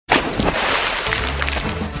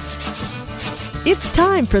It's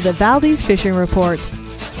time for the Valdez Fishing Report.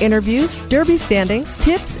 Interviews, derby standings,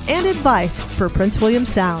 tips, and advice for Prince William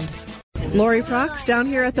Sound. Laurie Prax down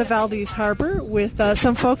here at the Valdez Harbor with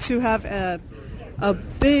some folks who have a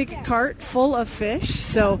big cart full of fish.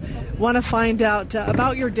 So want to find out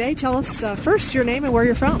about your day. Tell us first your name and where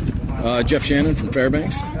you're from. Jeff Shannon from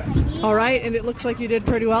Fairbanks. All right, and it looks like you did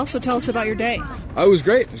pretty well, so tell us about your day. It was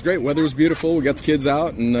great. It was great. Weather was beautiful. We got the kids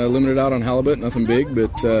out and limited out on halibut, nothing big,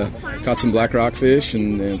 but caught some black rockfish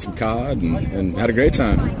and some cod and had a great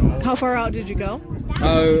time. How far out did you go?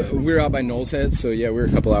 We were out by Knowles Head, so yeah, we were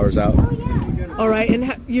a couple hours out. All right,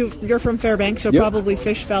 and you're from Fairbanks, so Yep. Probably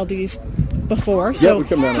fished Valdez before. So we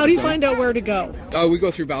come down how do you find out where to go? We go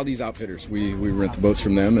through Valdez Outfitters. We rent the boats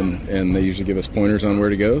from them, and they usually give us pointers on where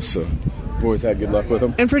to go, so we've always had good luck with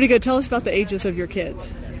them. And pretty good. Tell us about the ages of your kids.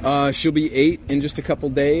 She'll be 8 in just a couple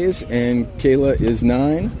days, and Kayla is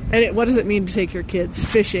 9. And what does it mean to take your kids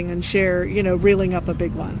fishing and share, reeling up a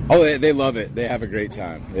big one? Oh, they love it. They have a great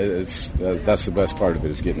time. That's the best part of it,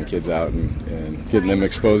 is getting the kids out and getting them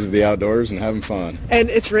exposed to the outdoors and having fun. And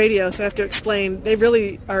it's radio, so I have to explain. They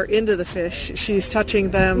really are into the fish. She's touching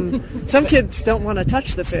them. Some kids don't want to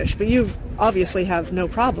touch the fish, but you obviously have no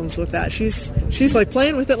problems with that. She's like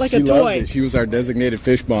playing with it like a toy. Loves it. She was our designated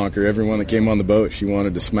fish bonker. Everyone that came on the boat, she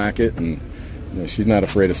wanted to smack it, and she's not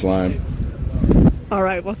afraid of slime. All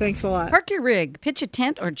right, well, thanks a lot. Park your rig, pitch a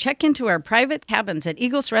tent, or check into our private cabins at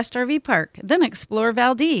Eagles Rest RV Park. Then explore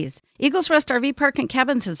Valdez. Eagles Rest RV Park and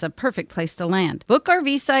Cabins is a perfect place to land. Book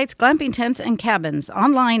RV sites, glamping tents, and cabins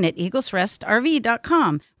online at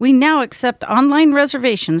eaglesrestrv.com. We now accept online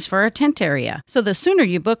reservations for our tent area, so the sooner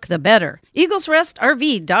you book, the better.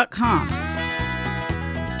 eaglesrestrv.com.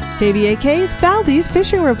 KVAK's Valdez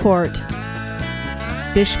Fishing Report.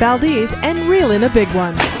 Fish Valdez and reel in a big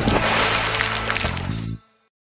one.